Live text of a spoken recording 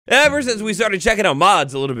Ever since we started checking out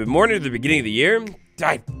mods a little bit more near the beginning of the year,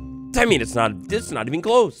 I mean, it's not even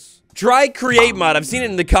close. Try Create mod. I've seen it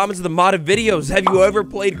in the comments of the modded videos. Have you ever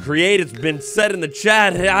played Create? It's been said in the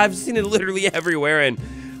chat. I've seen it literally everywhere, and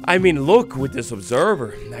I mean, look with this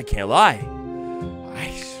observer. I can't lie.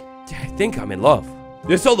 I think I'm in love.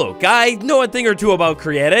 So look, I know a thing or two about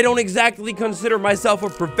Create. I don't exactly consider myself a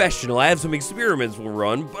professional. I have some experiments we'll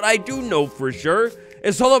run, but I do know for sure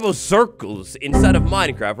it's all about circles inside of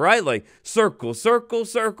Minecraft, right? Like circle, circle,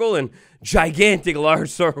 circle, and gigantic large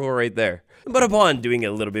circle right there. But upon doing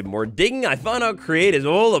a little bit more digging, I found out Create is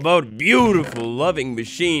all about beautiful, loving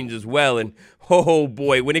machines as well. And oh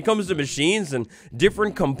boy, when it comes to machines and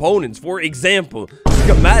different components, for example,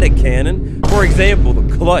 schematic cannon, for example,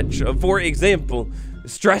 the clutch, for example,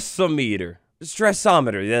 stressometer.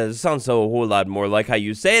 Stressometer, yeah, it sounds so a whole lot more like how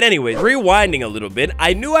you say it. Anyways, rewinding a little bit,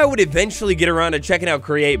 I knew I would eventually get around to checking out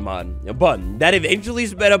Create mod, but that eventually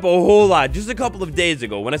sped up a whole lot just a couple of days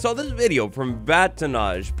ago when I saw this video from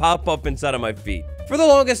Batonnage pop up inside of my feed. For the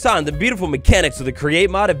longest time, the beautiful mechanics of the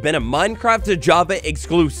Create mod have been a Minecraft to Java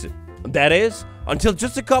exclusive. That is, until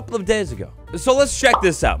just a couple of days ago. So let's check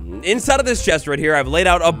this out. Inside of this chest right here, I've laid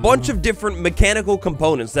out a bunch of different mechanical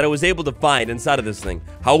components that I was able to find inside of this thing.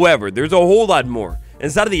 However, there's a whole lot more.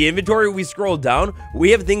 Inside of the inventory, we scroll down, we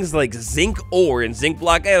have things like zinc ore and zinc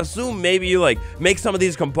block. I assume maybe you like make some of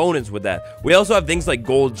these components with that. We also have things like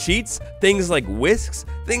gold sheets, things like whisks,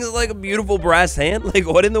 things like a beautiful brass hand. Like,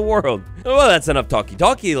 what in the world? Well, that's enough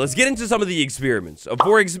talky. Let's get into some of the experiments.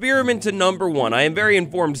 For experiment to number 1, I am very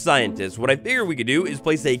informed scientist. What I figure we could do is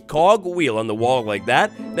place a cog wheel on the wall like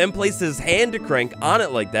that, then place this hand crank on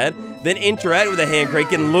it like that, then interact with the hand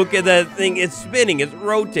crank and look at that thing. It's spinning, it's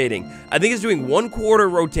rotating. I think it's doing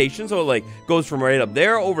 1/4 rotation, so it like goes from right up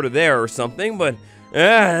there over to there or something, but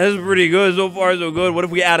yeah, that's pretty good. So far, so good. What if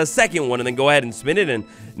we add a second one and then go ahead and spin it? And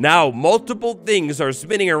now multiple things are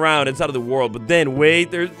spinning around inside of the world, but then wait,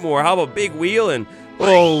 there's more. How about big wheel? And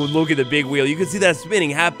oh, look at the big wheel. You can see that spinning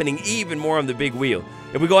happening even more on the big wheel.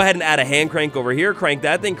 If we go ahead and add a hand crank over here, crank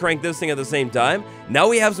that thing, crank this thing at the same time, now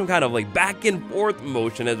we have some kind of like back and forth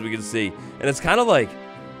motion, as we can see. And it's kind of like,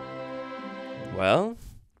 well,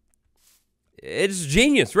 it's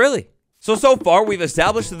genius, really. So far, we've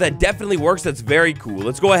established that definitely works. That's very cool.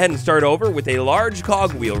 Let's go ahead and start over with a large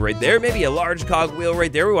cog wheel right there. Maybe a large cog wheel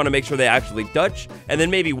right there. We want to make sure they actually touch. And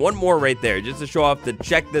then maybe one more right there, just to show off to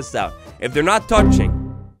check this out. If they're not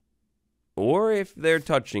touching, or if they're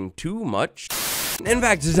touching too much. In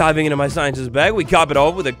fact, just diving into my scientist bag, we cop it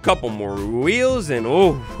off with a couple more wheels, and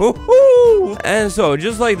and so,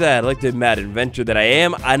 just like that, like the mad inventor that I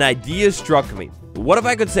am, an idea struck me. What if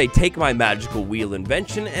I could say, take my magical wheel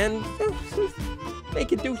invention and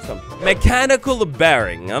make it do something? Mechanical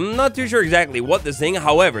bearing. I'm not too sure exactly what this thing,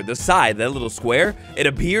 however, the side, that little square, it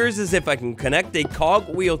appears as if I can connect a cog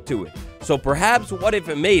wheel to it. So perhaps, what if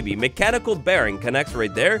it maybe mechanical bearing connects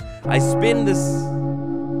right there? I spin this.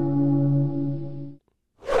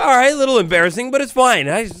 Alright, a little embarrassing, but it's fine.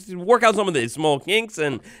 I just work out some of the small kinks,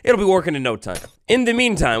 and it'll be working in no time. In the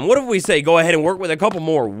meantime, what if we say go ahead and work with a couple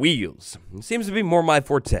more wheels? It seems to be more my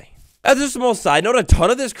forte. As a small side note, a ton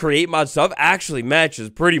of this Create mod stuff actually matches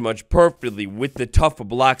pretty much perfectly with the Tough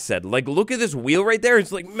block set. Like, look at this wheel right there.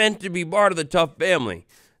 It's like meant to be part of the Tough family.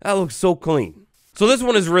 That looks so clean. So this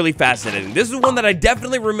one is really fascinating. This is one that I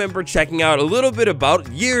definitely remember checking out a little bit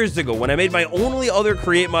about years ago when I made my only other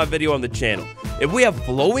Create mod video on the channel. If we have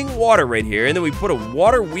flowing water right here and then we put a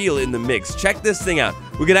water wheel in the mix, check this thing out.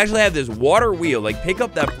 We can actually have this water wheel like pick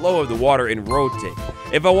up that flow of the water and rotate.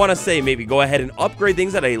 If I want to say maybe go ahead and upgrade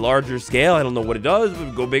things at a larger scale, I don't know what it does,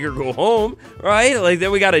 but go big or go home, right? Like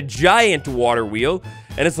then we got a giant water wheel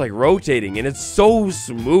and it's like rotating and it's so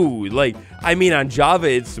smooth. Like, I mean on Java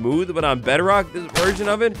it's smooth, but on Bedrock, this version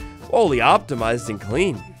of it, holy optimized and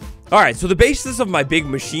clean. Alright, so the basis of my big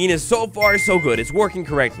machine is so far so good. It's working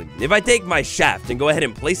correctly. If I take my shaft and go ahead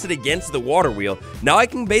and place it against the water wheel, now I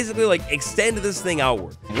can basically like extend this thing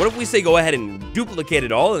outward. What if we say go ahead and duplicate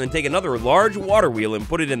it all and then take another large water wheel and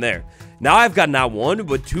put it in there? Now I've got not one,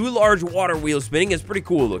 but 2 large water wheels spinning. It's pretty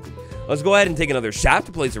cool looking. Let's go ahead and take another shaft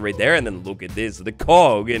to place it right there, and then look at this, the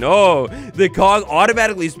cog, and oh, the cog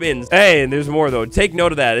automatically spins. Hey, and there's more though. Take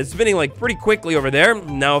note of that. It's spinning like pretty quickly over there.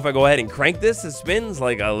 Now if I go ahead and crank this, it spins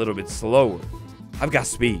like a little bit slower. I've got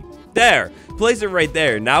speed. There, place it right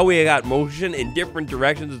there. Now we got motion in different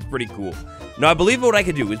directions. It's pretty cool. Now I believe what I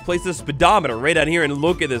could do is place the speedometer right on here and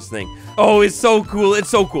look at this thing. Oh, it's so cool. It's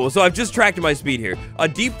so cool. So I've just tracked my speed here. A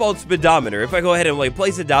default speedometer. If I go ahead and like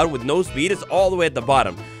place it down with no speed, it's all the way at the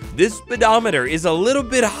bottom. This speedometer is a little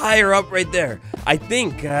bit higher up right there. I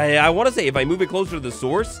think, I want to say if I move it closer to the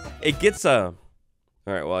source, it gets a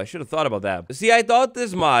All right, well, I should have thought about that. See, I thought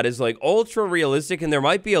this mod is like ultra realistic and there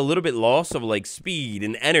might be a little bit loss of like speed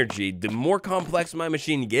and energy the more complex my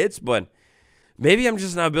machine gets, but maybe I'm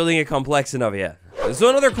just not building it complex enough yet. So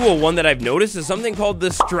another cool one that I've noticed is something called the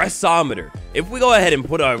stressometer. If we go ahead and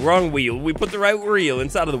put a wrong wheel, we put the right wheel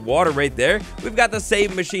inside of the water right there, we've got the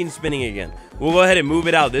same machine spinning again. We'll go ahead and move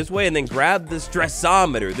it out this way and then grab the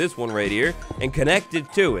stressometer, this one right here, and connect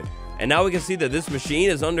it to it. And now we can see that this machine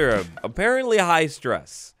is under apparently high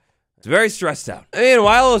stress. It's very stressed out.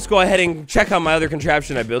 Meanwhile, let's go ahead and check out my other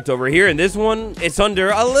contraption I built over here. And this one, it's under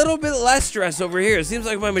a little bit less stress over here. It seems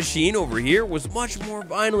like my machine over here was much more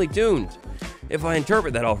finely tuned, if I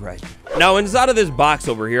interpret that all right. Now, inside of this box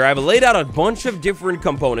over here, I've laid out a bunch of different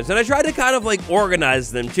components, and I tried to kind of like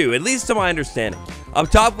organize them too, at least to my understanding. Up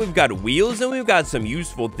top, we've got wheels, and we've got some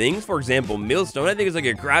useful things. For example, millstone, I think it's like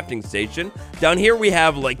a crafting station. Down here, we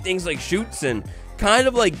have like things like chutes and kind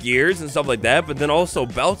of like gears and stuff like that, but then also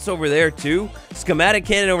belts over there too. Schematic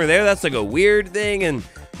cannon over there, that's like a weird thing, and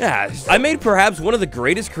yeah, I made perhaps one of the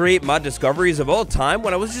greatest Create mod discoveries of all time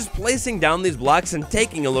when I was just placing down these blocks and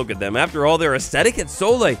taking a look at them. After all, their aesthetic, it's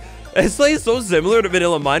like so similar to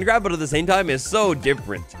vanilla Minecraft, but at the same time, it's so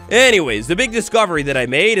different. Anyways, the big discovery that I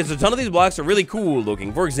made is a ton of these blocks are really cool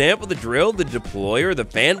looking. For example, the drill, the deployer, the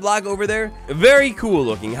fan block over there, very cool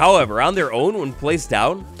looking. However, on their own, when placed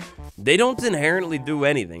down, they don't inherently do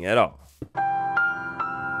anything at all.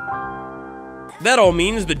 That all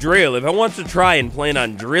means the drill, if I want to try and plan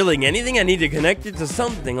on drilling anything, I need to connect it to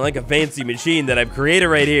something like a fancy machine that I've created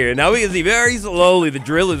right here. Now we can see very slowly the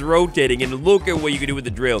drill is rotating, and look at what you can do with the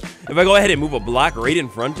drill. If I go ahead and move a block right in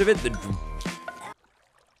front of it, that's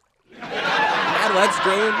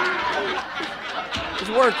drilling. It's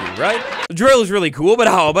working, right? The drill is really cool, but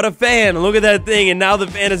how about a fan? Look at that thing, and now the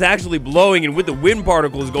fan is actually blowing, and with the wind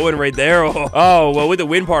particles going right there. Oh, well, with the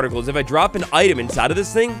wind particles, if I drop an item inside of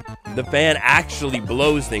this thing, the fan actually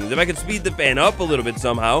blows things. If I could speed the fan up a little bit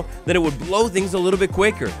somehow, then it would blow things a little bit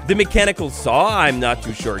quicker. The mechanical saw, I'm not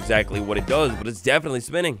too sure exactly what it does, but it's definitely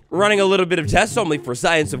spinning. Running a little bit of tests only for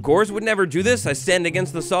science, of course. Would never do this. I stand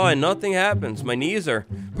against the saw and nothing happens. My knees are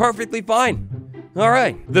perfectly fine.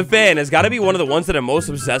 Alright, the fan has got to be one of the ones that I'm most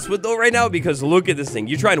obsessed with though right now, because look at this thing.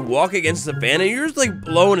 You try and walk against the fan and you're just like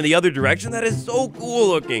blowing in the other direction. That is so cool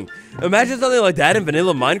looking. Imagine something like that in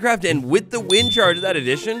vanilla Minecraft, and with the wind charge of that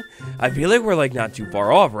addition, I feel like we're like not too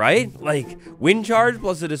far off, right? Like wind charge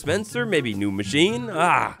plus a dispenser, maybe new machine.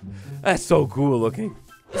 Ah, that's so cool looking.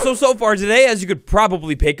 So far today, as you could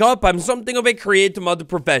probably pick up, I'm something of a Create mod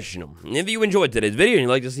professional. If you enjoyed today's video and you'd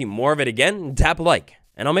like to see more of it again, tap like,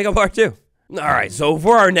 and I'll make a part 2. Alright, so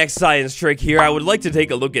for our next science trick here, I would like to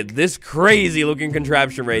take a look at this crazy looking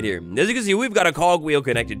contraption right here. As you can see, we've got a cogwheel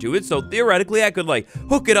connected to it, so theoretically I could like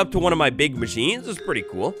hook it up to one of my big machines. It's pretty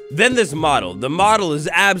cool. Then this model. The model is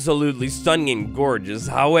absolutely stunning and gorgeous.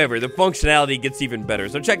 However, the functionality gets even better.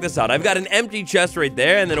 So check this out. I've got an empty chest right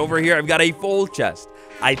there, and then over here I've got a full chest.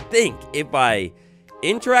 I think if I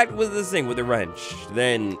interact with this thing with a wrench,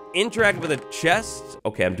 then interact with a chest.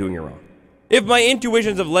 Okay, I'm doing it wrong. If my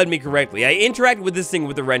intuitions have led me correctly, I interact with this thing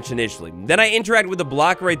with the wrench initially. Then I interact with the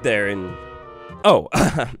block right there, and oh,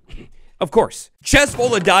 of course. Chest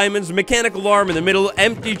full of diamonds, mechanical arm in the middle,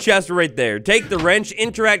 empty chest right there. Take the wrench,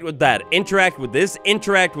 interact with that, interact with this,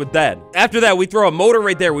 interact with that. After that, we throw a motor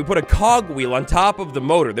right there. We put a cogwheel on top of the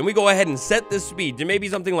motor. Then we go ahead and set the speed to maybe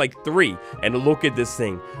something like 3. And look at this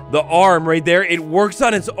thing. The arm right there, it works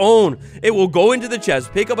on its own. It will go into the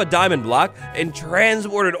chest, pick up a diamond block, and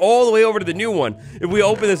transport it all the way over to the new one. If we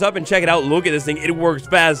open this up and check it out, look at this thing. It works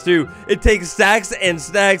fast too. It takes stacks and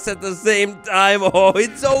stacks at the same time. Oh,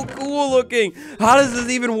 it's so cool looking. How does this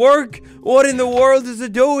even work? What in the world is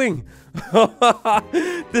it doing?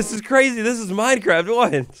 This is crazy. This is Minecraft.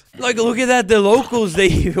 What? Like, look at that. The locals, they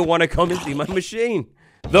even want to come and see my machine.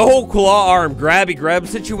 The whole claw arm grabby grab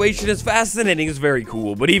situation is fascinating. It's very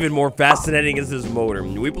cool, but even more fascinating is this motor.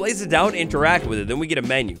 We place it down, interact with it, then we get a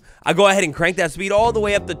menu. I go ahead and crank that speed all the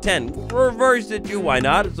way up to 10. Reverse it too, why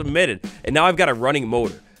not? Submit it. And now I've got a running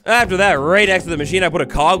motor. After that, right next to the machine, I put a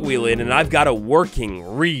cogwheel in, and I've got a working,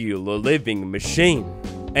 real, living machine.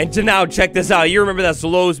 And to now, check this out. You remember that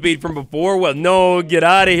slow speed from before? Well, no, get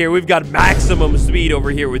out of here. We've got maximum speed over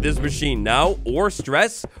here with this machine now. Or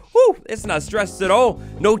stress. Whew, it's not stressed at all.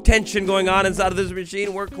 No tension going on inside of this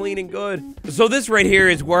machine. We're clean and good. So this right here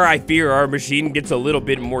is where I fear our machine gets a little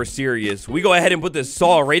bit more serious. We go ahead and put this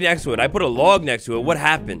saw right next to it. I put a log next to it. What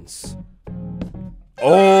happens?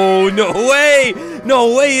 Oh, no way.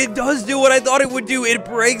 No way. It does do what I thought it would do. It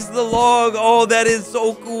breaks the log. Oh, that is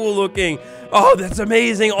so cool looking. Oh, that's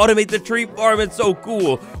amazing. Automate the tree farm. It's so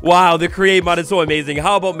cool. Wow, the Create mod is so amazing.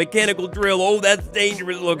 How about mechanical drill? Oh, that's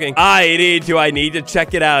dangerous looking. I need to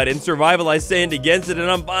check it out. In survival, I stand against it,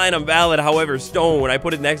 and I'm fine. I'm valid. However, stone, when I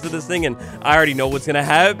put it next to this thing, and I already know what's going to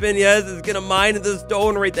happen. Yes, it's going to mine the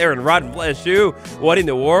stone right there. And rotten flesh, too. What in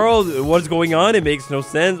the world? What's going on? It makes no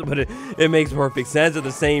sense, but it makes perfect sense at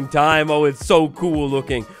the same time. Oh, it's so cool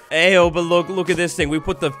looking. Ayo, but look at this thing. We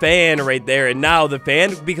put the fan right there, and now the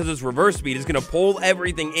fan, because it's reverse speed, is going to pull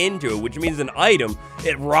everything into it, which means an item,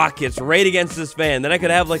 it rockets right against this fan. Then I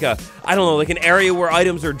could have like a, I don't know, like an area where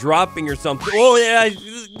items are dropping or something. Oh, yeah,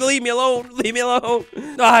 leave me alone. Leave me alone.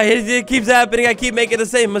 It keeps happening. I keep making the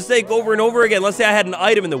same mistake over and over again. Let's say I had an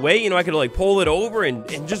item in the way, you know, I could like pull it over and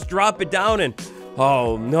just drop it down and...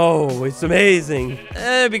 Oh, no, it's amazing.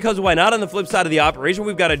 Because why not? On the flip side of the operation,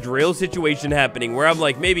 we've got a drill situation happening where I'm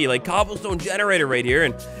like, maybe like cobblestone generator right here,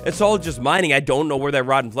 and it's all just mining. I don't know where that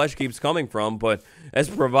rotten flesh keeps coming from, but that's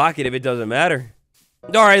provocative. It doesn't matter.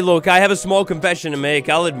 All right, look, I have a small confession to make.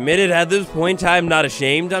 I'll admit it. At this point, I'm not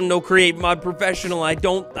ashamed. I'm no Create mod professional. I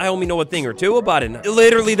only know a thing or two about it.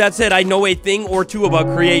 Literally, that's it. I know a thing or two about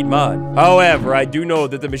Create mod. However, I do know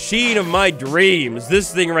that the machine of my dreams,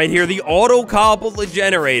 this thing right here, the auto cobble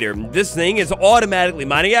generator, this thing is automatically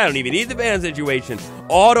mining. I don't even need the fan situation.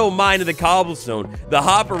 Auto mine the cobblestone. The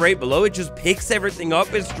hopper right below it just picks everything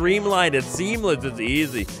up. It's streamlined. It's seamless. It's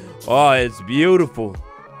easy. Oh, it's beautiful.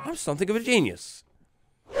 I'm something of a genius.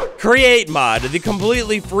 Create mod, the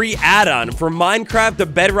completely free add-on for Minecraft the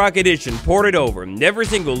Bedrock edition, ported over. Every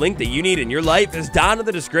single link that you need in your life is down in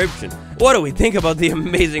the description. What do we think about the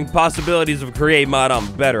amazing possibilities of Create mod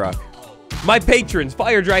on Bedrock? My patrons,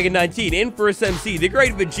 Fire Dragon 19, Inferus MC, The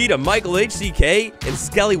Great Vegeta, Michael HCK, and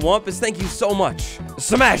Skelly Wampus, thank you so much.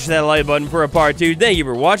 Smash that like button for a part 2. Thank you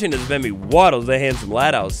for watching. This has been me, Waddles, the handsome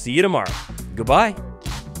lad. I'll see you tomorrow. Goodbye.